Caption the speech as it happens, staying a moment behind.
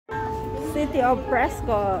City of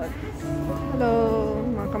Prescott. Hello,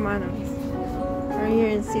 mga kamanang. We're here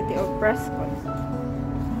in City of Prescott.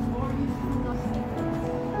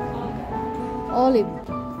 Olive.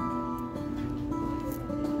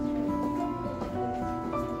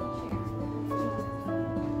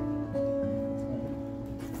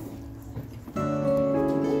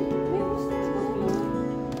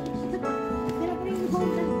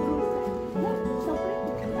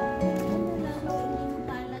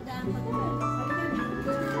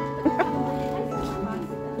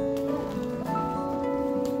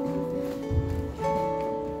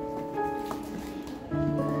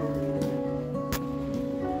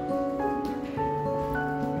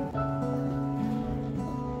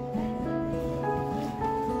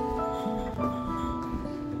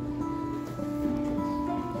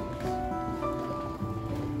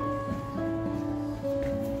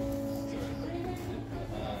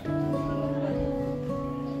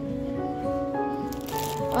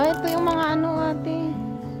 Oh, ito yung mga ano, ate.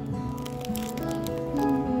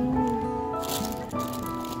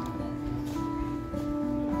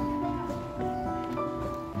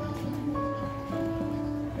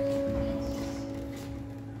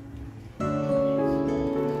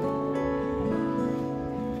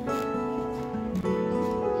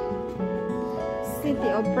 City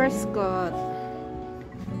of Prescott.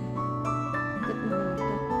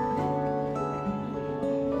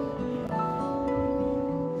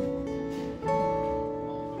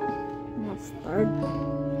 Mustard.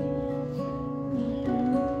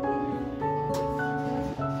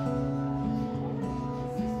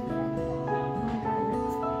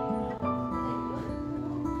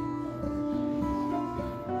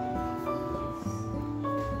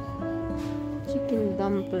 Chicken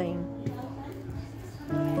dumpling.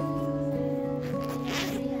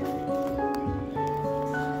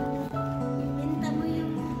 Ibenta mo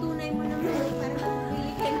yung tunay mo naman para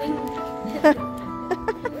makabili ka ng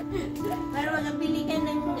para makabili ka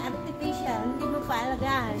ng artificial, hindi mo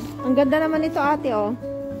paalagaan. Ang ganda naman ito, ate, oh.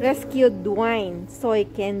 Rescued wine, soy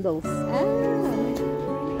candles. Ah,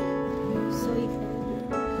 soy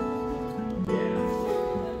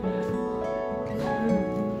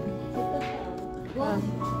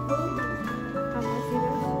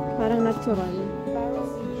Parang natural.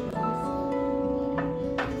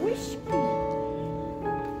 whiskey.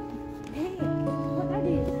 Hey, what are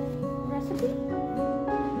these? Recipe?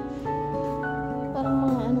 Parang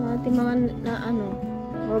mga ano, ate, mga na ano,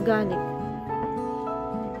 organic.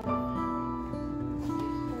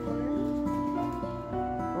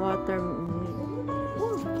 Water.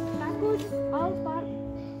 Oh, tacos, all part.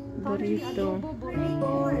 Burrito. Burrito.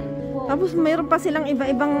 Tapos mayroon pa silang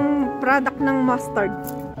iba-ibang product ng mustard.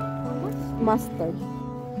 Mustard.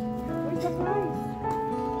 Where's the price?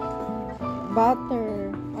 Butter.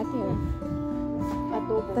 Ate, oh.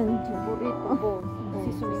 Adobo. Tanjo. Burrito bowl.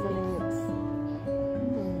 Sesame mix.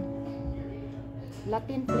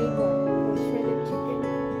 Latin flavor. Shredded chicken.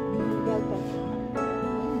 Bell pepper.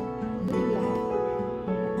 Lahat.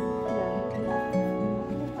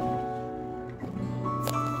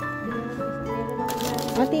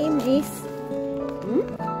 Ate, mais. Hmm?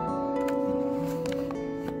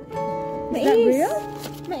 Mais. that real?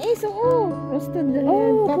 Mais, oo. Roasted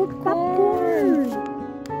Popcorn.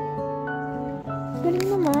 Galing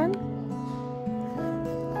naman.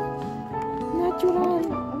 Natural.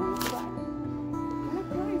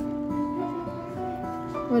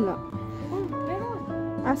 Wala. Oh, meron.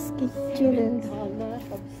 ASCII children. $7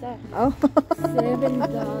 pagsa. Oh. $7.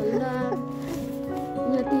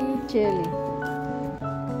 Ngati, Chili.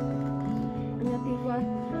 ngati kwa.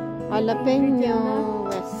 Jalapeno.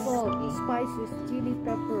 West. Salt, spices, chili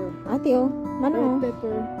pepper, Ate, oh. Ano? red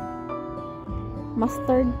pepper.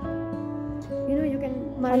 Mustard. You know, you can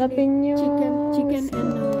marinate Jalapeno. chicken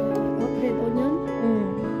and red onion. Mm.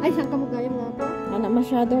 Ay, saan ka magayang nga pa? Ano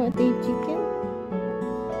masyado ate chicken?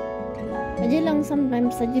 Aja lang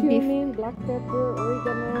sometimes sa beef. Cumin, black pepper,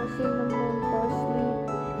 oregano, cinnamon, parsley,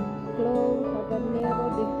 clove,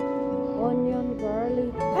 habanero, onion, garlic.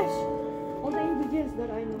 Ash! All the ingredients that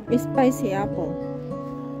I know. Spicy apple.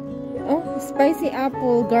 Oh, spicy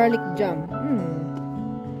apple garlic jam.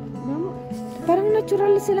 Mama? Parang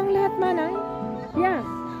natural silang lahat, manay. Yeah.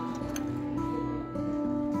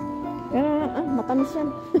 Pero, matamis yan.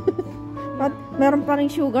 At meron pa rin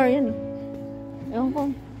sugar yan. Ewan ko.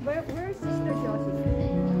 Where's Sister Josie?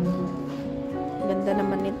 Ganda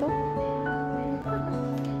naman nito.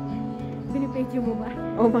 Binipedyo mo ba?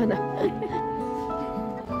 Oh, mana.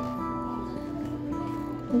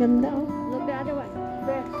 Ganda, oh. Look the other one.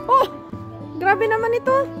 There. Oh! Grabe naman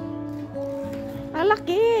ito.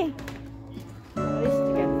 Alaki. Nice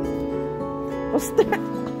chicken. poster.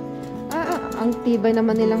 Ang tibay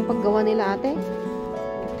naman nilang paggawa nila, ate.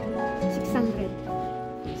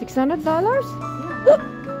 $600. $600?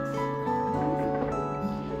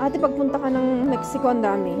 Ate, pagpunta ka ng Mexico, ang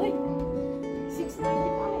dami. Uy,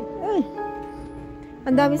 $695. Ay,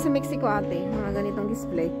 ang dami sa Mexico, ate. Mga ganitong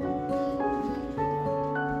display.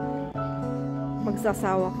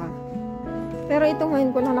 Magsasawa ka. Pero ito ngayon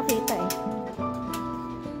ko lang nakita eh.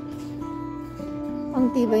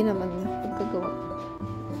 Ang tibay naman niya pagkagawa.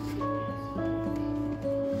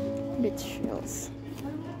 Beach shells.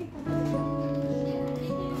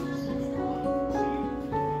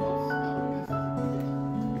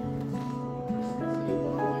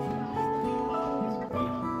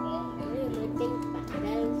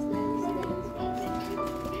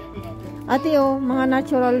 Ate, oh, mga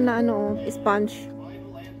natural na ano, sponge.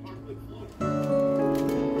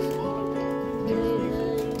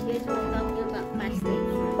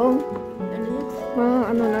 Oh, mga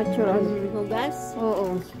ano, natural. Hugas?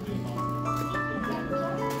 Oo.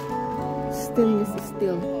 Stainless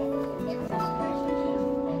steel.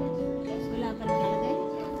 Wala ka na nakalagay?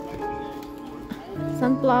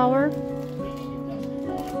 Sunflower.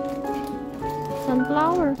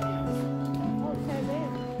 Sunflower. Oh,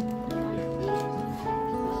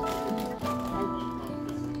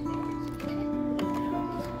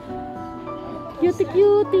 7. Cutie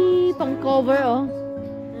cutie. Pang cover, oh.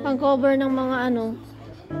 Pang cover ng mga ano.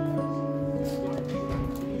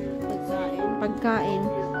 Pagkain.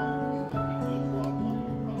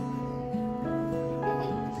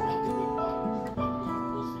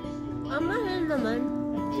 Ang mahal naman.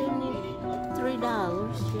 $23.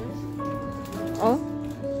 Yes. Oh.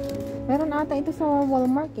 Meron ata ito sa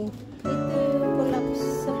Walmart eh. Ito yung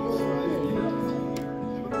collapse sa buhay.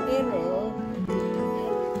 Pero,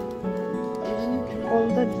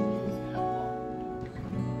 Folded.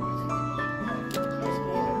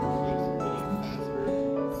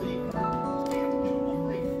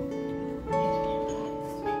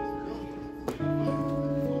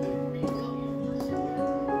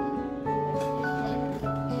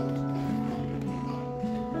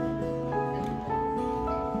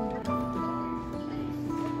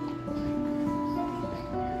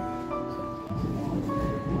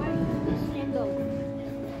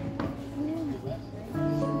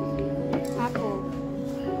 apple.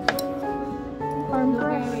 Farm brush.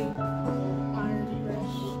 Blueberry. Farm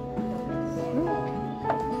brush.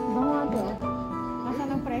 Bango ate oh. Masa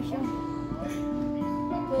ng presyo?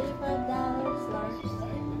 $25 large.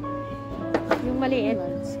 Yung maliit.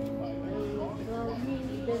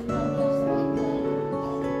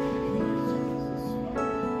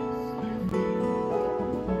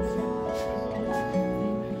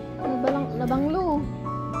 Nabanglo.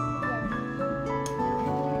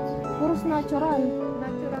 Puros natural.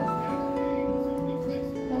 Natural.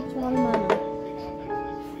 Natural man.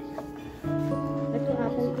 Ito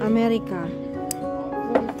apple. America.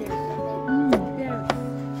 Pear.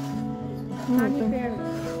 Ano Honey to? pear.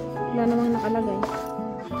 Wala namang nakalagay.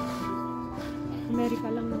 America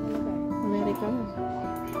lang nakalagay. America lang.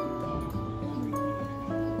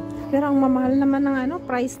 Pero ang mamahal naman ng ano,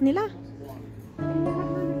 price nila.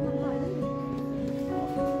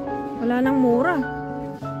 Wala nang mura.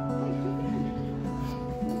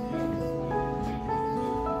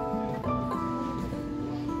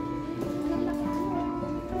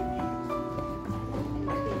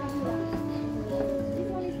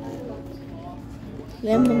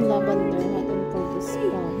 Lemon lavender hot and cold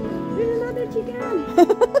discount. There's another chicken.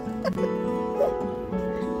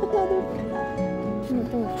 Ano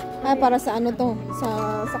to? Ah, para sa ano to?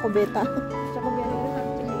 Sa kubeta. Tsaka meron na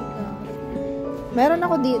Jamaica. Meron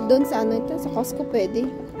ako doon sa ano ito, sa Costco pwede.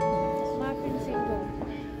 Muffin single.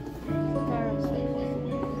 Caramel.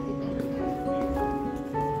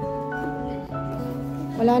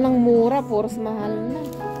 Wala nang mura, puros mahal na.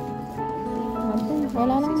 Ate,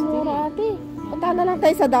 wala nang mura ate. Punta na lang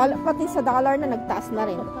tayo sa dollar, pati sa dollar na nagtaas na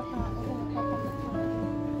rin.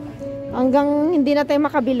 Hanggang hindi na tayo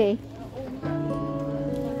makabili.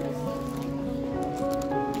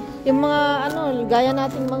 Yung mga ano, gaya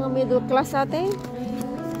nating mga middle class ate.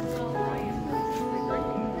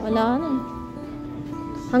 Wala na.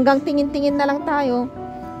 Hanggang tingin-tingin na lang tayo.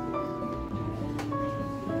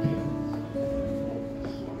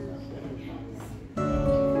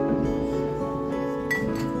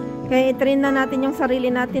 Kaya i-train na natin yung sarili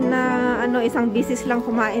natin na ano, isang bisis lang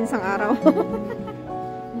kumain isang araw.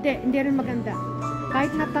 Hindi rin maganda.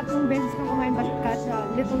 Kahit na 3 beses kang kumain, but sa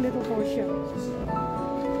little portion.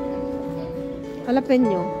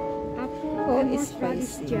 Jalapeno. Apple Oh, and it's horseradish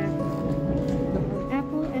spicy. jam.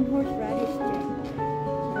 Apple and horseradish jam.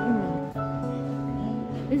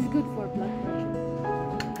 It's good for blood pressure.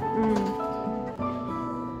 Mm.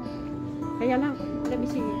 Kaya lang, let me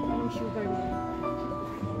see, anong sugar mo?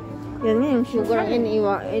 Yan nga, yung sugar ang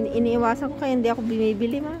iniiwasan ko kaya hindi ako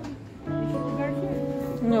bumibili, ma. Sugar siya.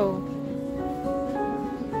 No.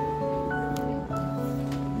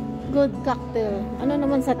 Good cocktail. Ano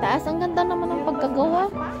naman sa taas? Ang ganda naman ng pagkagawa.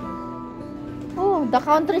 Oh, the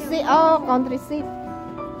country seat. Oh, country seat.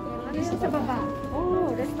 Dito sa baba.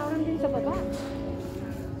 Oh, restaurant din sa baba.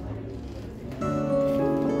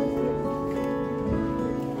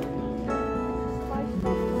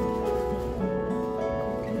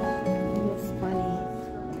 That's funny.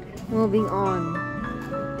 Moving on.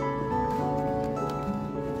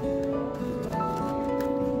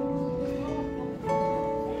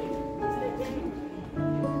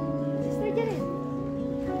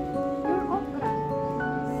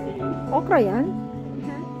 Okra yan?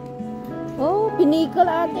 Oh, pinikol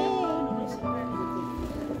ate.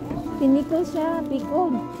 Pinikol siya,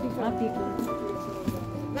 pikol. Pikol.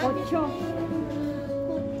 Ocho.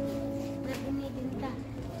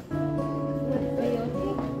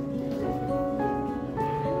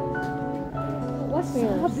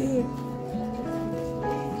 Wasabi.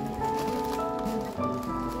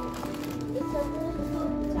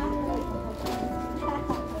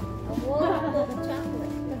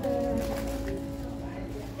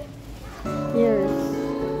 Yes.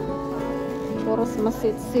 Puros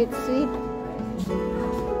masit-sit.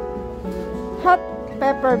 Hot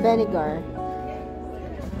pepper vinegar.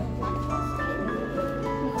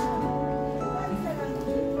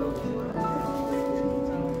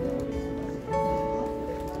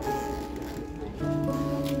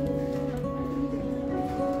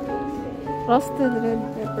 Roasted red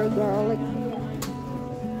pepper garlic.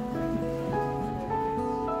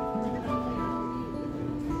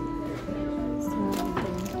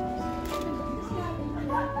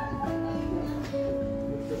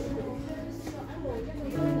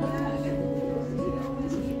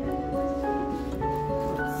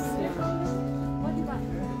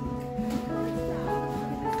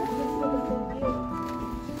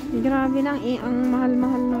 Grabe lang ang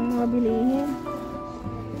mahal-mahal ng mga bilihin.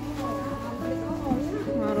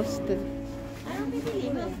 Mga roasted.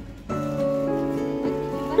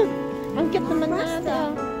 Ang cute naman na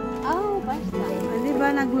ata. Oh, basta. Di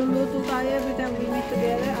ba nagluluto tayo every time we meet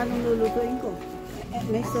together? Anong lulutuin ko?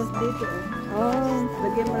 May sauce dito. Oh.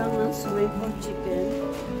 Lagyan mo lang ng shrimp or chicken.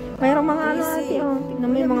 Mayroong mga ano ate, oh.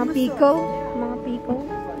 Tignan mo yung mga pico. Mga pico.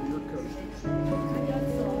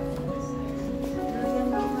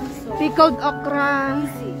 Pickled okra.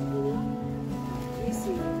 Easy.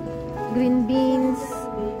 Easy. Green beans.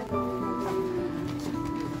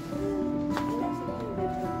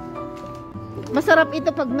 Masarap ito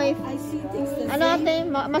pag may... I see things the Ano same. ate?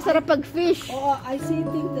 Masarap pag fish. Oo, I see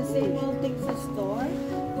things the same old things sa store.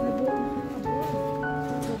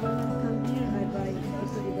 So when I come here, I buy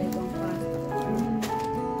ito iba-ibang pasta.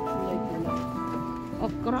 Like that.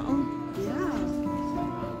 Okra, oh. Yeah.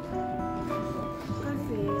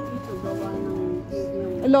 Kasi ito gawa ng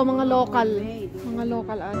Hello, mga local. homemade. Mga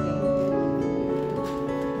local ate.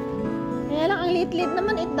 Kaya lang, ang lit-lit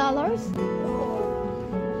naman, $8. You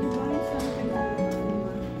buy something like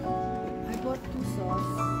I bought 2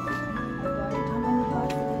 sauce. I buy how many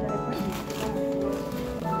pasta did I buy?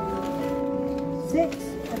 6. I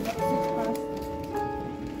bought 6 pasta.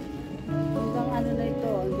 Hanggang ano na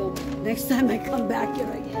ito. Next time I come back here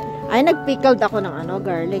again. Ay, nagpickled ako ng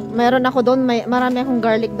garlic. Meron ako doon, marami akong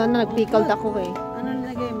garlic doon na nagpickled ako eh. Ano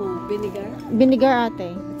nilagay mo? Vinegar? Vinegar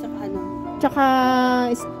ate. At saka ano? Tsaka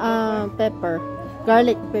pepper.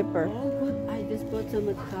 Garlic pepper. Oh, good. I just bought some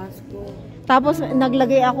at Costco. Tapos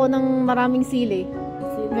naglagay ako ng maraming sili.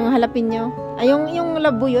 Sino? Yung jalapeno. Ay, yung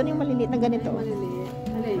labo yun, yung maliliit na ganito. Maliliit.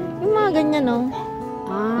 Alin? Yung mga ganyan, no?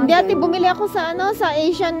 Hindi ate, bumili ako sa sa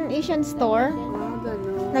Asian store.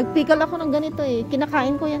 Gano'n. Nagpickle ako ng ganito eh.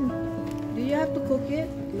 Kinakain ko yan. Do you have to cook it?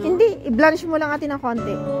 No? Hindi, i-blanch mo lang ate ng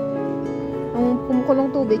konti. Yung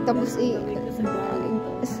kumukulong tubig, tapos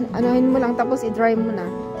anuhin mo lang, tapos i-dry mo na.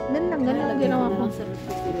 Ganun lang ginawa ko. Sa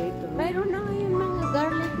refrigerator. Mayroon na ngayon mga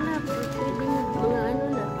garlic na pwede mga ano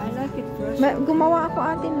na. I like it fresh. Gumawa ako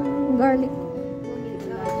ate ng garlic.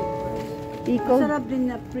 Pickle. Sarap din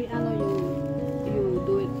na you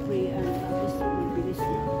do it pre and tapos mabilis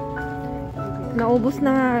na. Naubos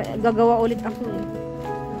na nga, gagawa ulit ako eh.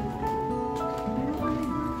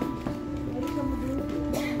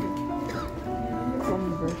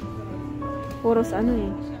 Lumber. Puros ano eh.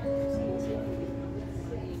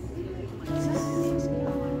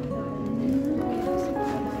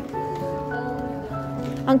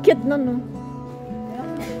 Ang cute nun, no?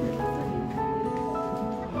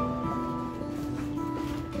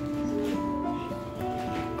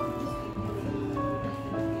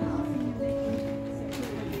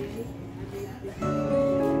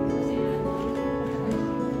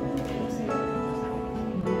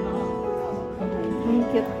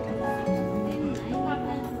 Cute.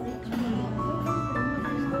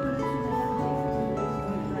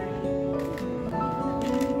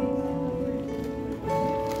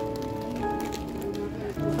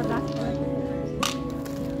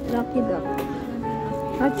 Lucky duck.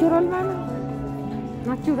 Natural na ano?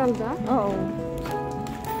 Natural ba? Oo.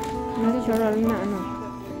 Natural na ano.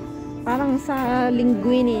 Parang sa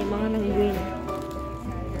linguine, mga linguine.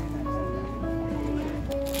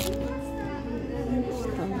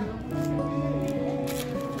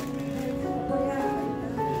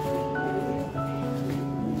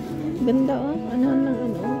 Ganda oh. Ano ng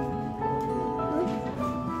ano?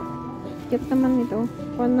 Cute naman ito.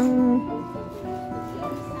 Panang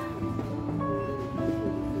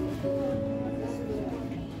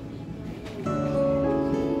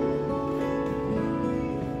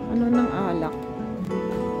ano ng alak.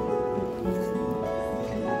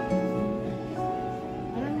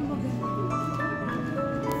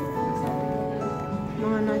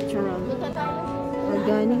 Mga natural.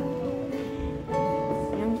 Organic.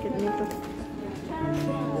 Yan, cute nito.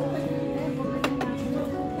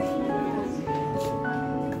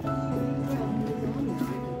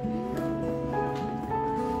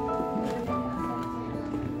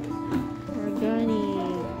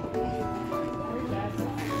 Organic.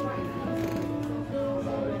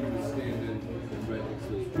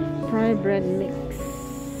 Dry bread mix.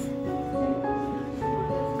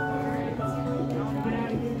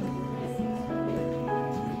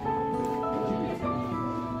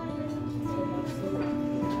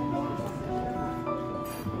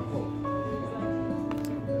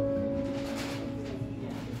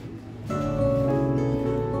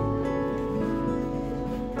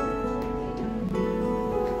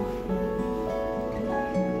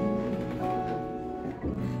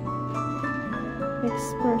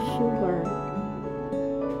 Extra sugar.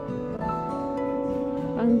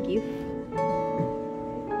 Pang gift.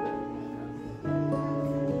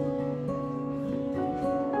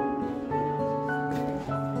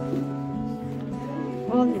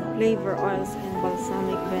 All the flavor oils and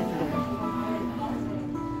balsamic vinegar.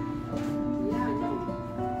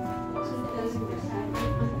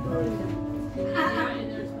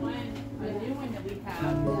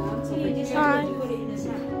 Hi.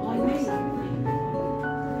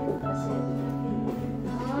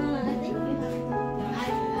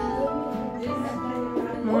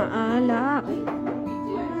 Mga alak.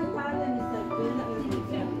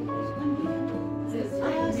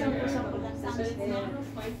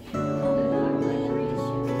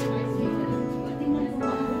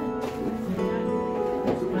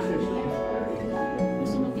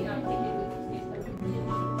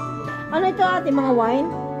 Ano ito ate? Mga wine?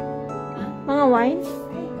 Mga wine?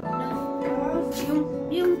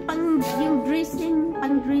 Yung dressing,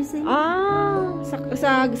 pang dressing. Ah,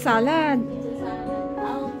 sa salad.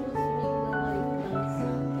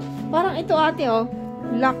 Parang ito ate oh.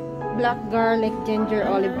 Black garlic, ginger,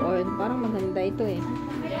 olive oil. Parang maganda ito eh.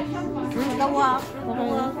 Gawa ko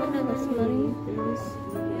ng rosemary.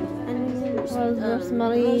 Well,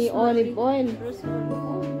 rosemary, olive oil.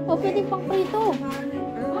 Oh, pwede pang prito.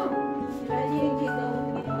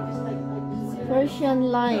 Persian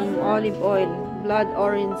lime, olive oil. Blood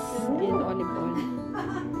orange in olive oil.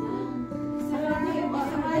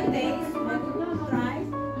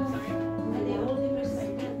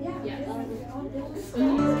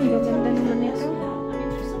 Gaganda naman ito.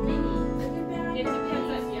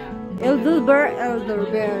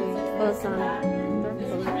 Elderberry balsam.